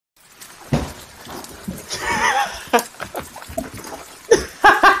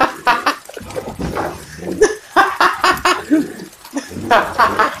Girls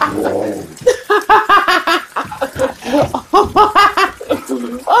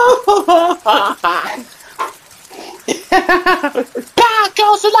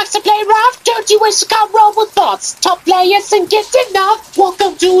who likes to play rough, don't you wish to come roll with thoughts? Top players and get enough.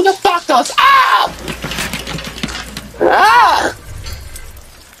 Welcome to the Buckles.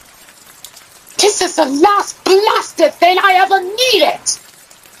 This is the last blasted thing I ever needed.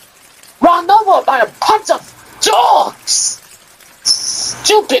 Run over by a bunch of dogs.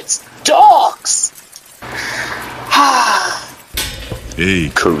 Stupid dogs. Hey,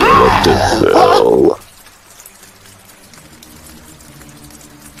 Cruella De Vil.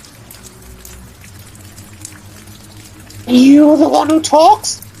 You the one who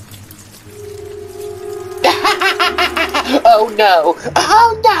talks? Oh no!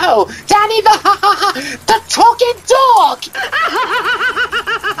 Oh no! Danny the talking dog!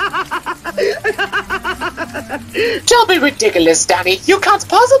 Don't be ridiculous, Danny. You can't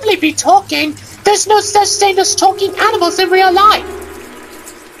possibly be talking. There's no such thing as talking animals in real life.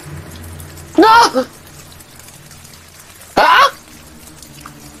 No! Huh?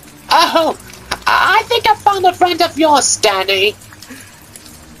 Oh, I think I found a friend of yours, Danny.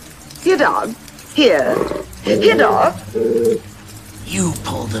 Here, dog. Here. Here, dog. You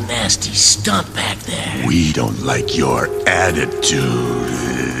pulled a nasty stunt back there. We don't like your attitude.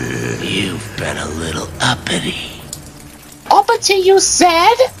 You've been a little uppity. Uppity, you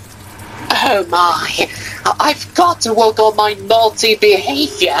said? Oh my, I've got to work on my naughty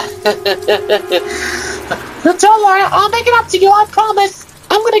behavior. Don't worry, I'll make it up to you, I promise.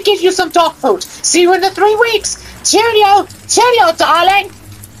 I'm gonna give you some dog food. See you in the 3 weeks. Cheerio, cheerio, darling.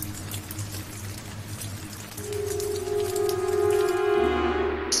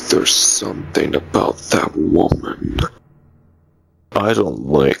 There's something about that woman. I don't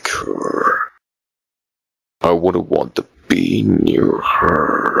like her. I wouldn't want to be near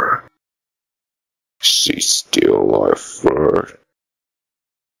her. She's still our friend.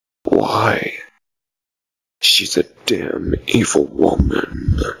 Why? She's a damn evil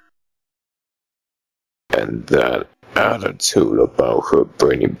woman. And that attitude about her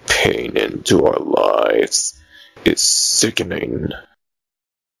bringing pain into our lives is sickening.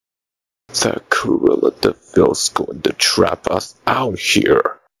 That Cruella De Vil's going to trap us out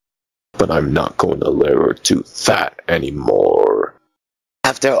here. But I'm not going to let her do that anymore.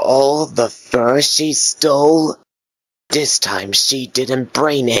 After all the fur she stole, this time she didn't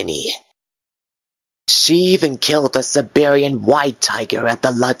bring any. She even killed a Siberian white tiger at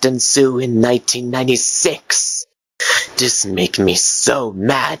the London Zoo in 1996. This makes me so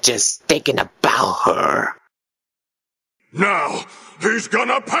mad just thinking about her. Now, he's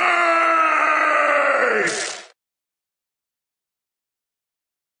gonna pay!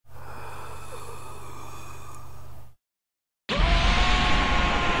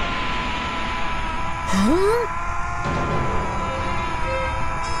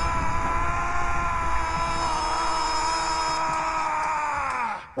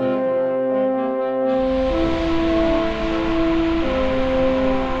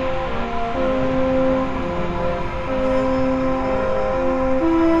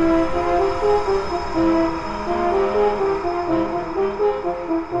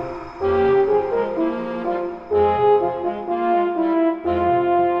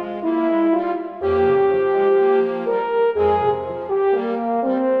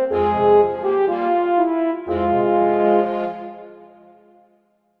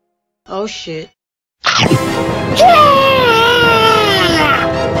 Oh shit.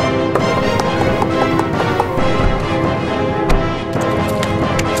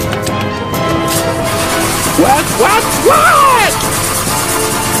 What?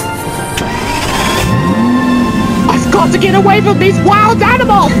 I've got to get away from these wild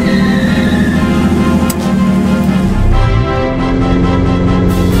animals!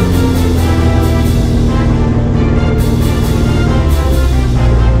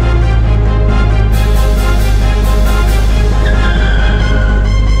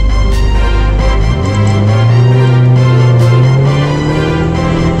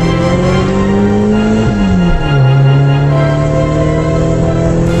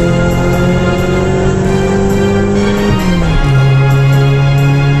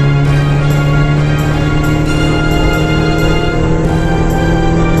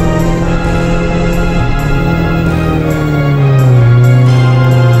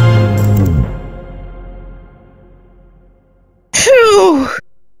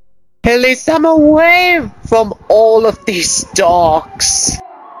 At least I'm away from all of these dogs.